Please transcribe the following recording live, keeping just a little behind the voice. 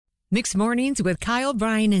Mixed Mornings with Kyle,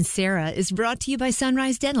 Brian, and Sarah is brought to you by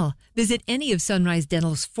Sunrise Dental. Visit any of Sunrise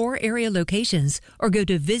Dental's 4 area locations or go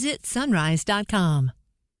to visitsunrise.com.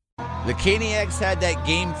 The Caniacs had that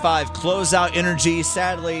Game 5 closeout energy.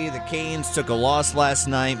 Sadly, the Canes took a loss last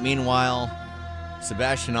night. Meanwhile,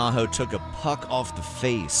 Sebastian Aho took a puck off the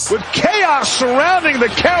face. With chaos surrounding the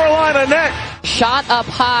Carolina net. Shot up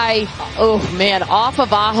high. Oh, man, off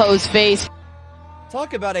of Aho's face.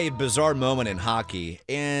 Talk about a bizarre moment in hockey,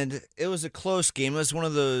 and it was a close game. It was one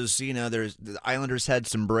of those, the Islanders had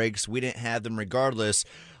some breaks. We didn't have them regardless.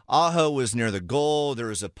 Aho was near the goal. There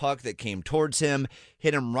was a puck that came towards him,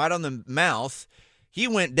 hit him right on the mouth. He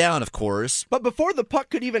went down, of course. But before the puck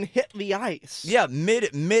could even hit the ice. Yeah,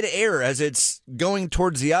 mid-air as it's going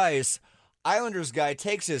towards the ice, Islanders guy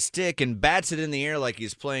takes his stick and bats it in the air like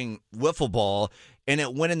he's playing wiffle ball, and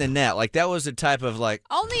it went in the net. Like, that was the type of,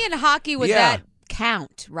 Only in hockey would that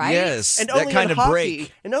count, right? Yes, and that only kind in of hockey,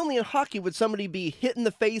 break. And only in hockey would somebody be hit in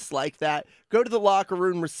the face like that, go to the locker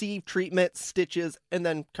room, receive treatment, stitches, and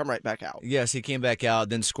then come right back out. Yes, he came back out,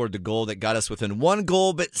 then scored the goal that got us within 1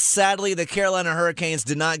 goal, but sadly the Carolina Hurricanes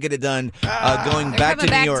did not get it done. Going back to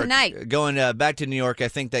New York tonight. Going back to New York. I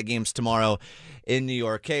think that game's tomorrow in New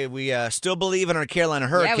York. Hey, we still believe in our Carolina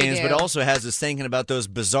Hurricanes, but also has us thinking about those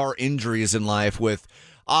bizarre injuries in life with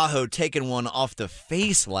Aho taking one off the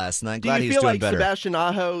face last night. Glad he's doing better. Do you feel like Sebastian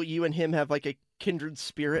Aho, you and him have like a kindred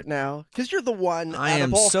spirit now? Because you're the one I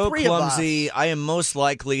am so clumsy. I am most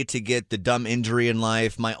likely to get the dumb injury in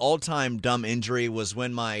life. My all-time dumb injury was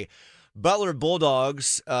when my Butler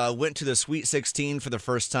Bulldogs went to the Sweet 16 for the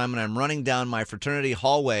first time, and I'm running down my fraternity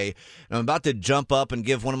hallway, and I'm about to jump up and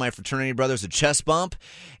give one of my fraternity brothers a chest bump,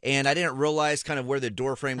 and I didn't realize kind of where the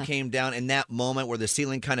door frame came down in that moment where the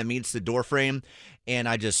ceiling kind of meets the door frame, and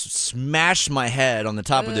I just smashed my head on the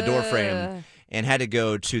top of the door frame and had to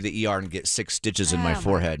go to the ER and get 6 stitches in my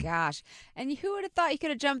forehead. Oh, my gosh. And who would have thought you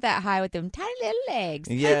could have jumped that high with them tiny little legs?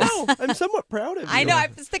 Yes. I know. I'm somewhat proud of you. I know. I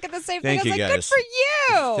was thinking the same thing. Thank I was you, like, guys. good for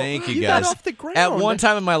you. Thank you, You guys. got off the ground. At one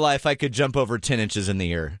time in my life, I could jump over 10 inches in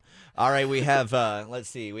the air. All right, we have, let's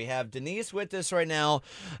see, we have Denise with us right now,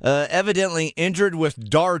 evidently injured with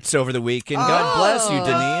darts over the weekend. God bless you,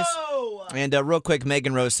 Denise. And real quick,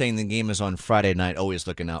 Megan Rose saying the game is on Friday night, always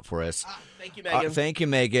looking out for us. Thank you, Megan. Thank you,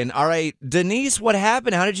 Megan. All right, Denise, what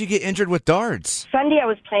happened? How did you get injured with darts? Sunday I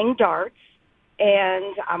was playing darts,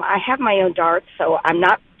 and I have my own darts, so I'm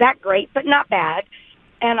not that great, but not bad.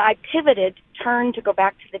 And I pivoted, turned to go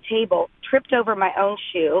back to the table, tripped over my own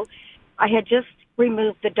shoe. I had just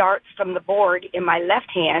removed the darts from the board in my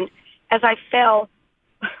left hand. As I fell,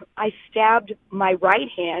 I stabbed my right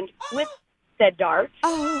hand with said darts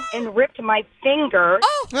and ripped my finger.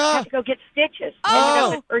 Had to go get stitches. Ended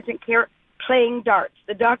up in urgent care playing darts.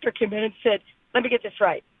 The doctor came in and said, let me get this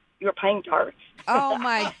right. You were playing darts? Oh,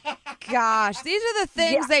 my gosh. These are the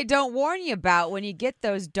things they don't warn you about when you get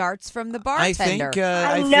those darts from the bartender.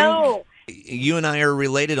 I know. Think you and I are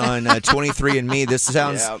related on 23andMe. This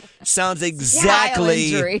sounds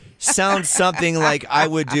exactly sounds something like I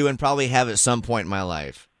would do and probably have at some point in my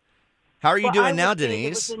life. How are you doing now,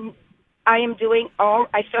 Denise? I am doing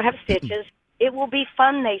I still have stitches. It will be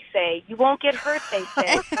fun, they say. You won't get hurt, they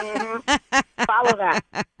say. Follow that.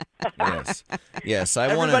 Yes.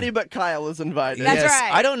 Everybody but Kyle is invited. That's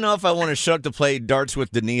right. I don't know if I want to show up to play darts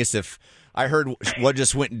with Denise if I heard what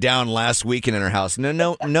just went down last weekend in her house.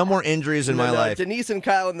 No more injuries in my life. Denise and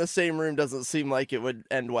Kyle in the same room doesn't seem like it would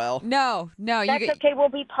end well. No. That's okay. We'll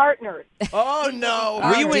be partners. Oh,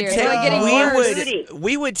 no. We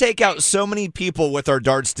would take out so many people with our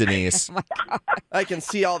darts, Denise. I can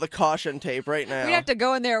see all the caution tape right now. We'd have to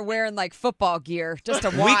go in there wearing like football gear just to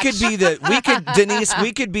watch. Denise,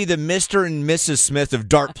 we could be the Mr. and Mrs. Smith of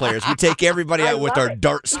dart players. We take everybody out with our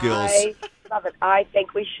dart skills. I love it. I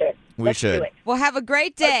think we should. We should. Do it. Well, have a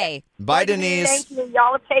great day. Bye, Denise. Thank you.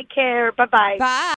 Y'all take care. Bye-bye. Bye.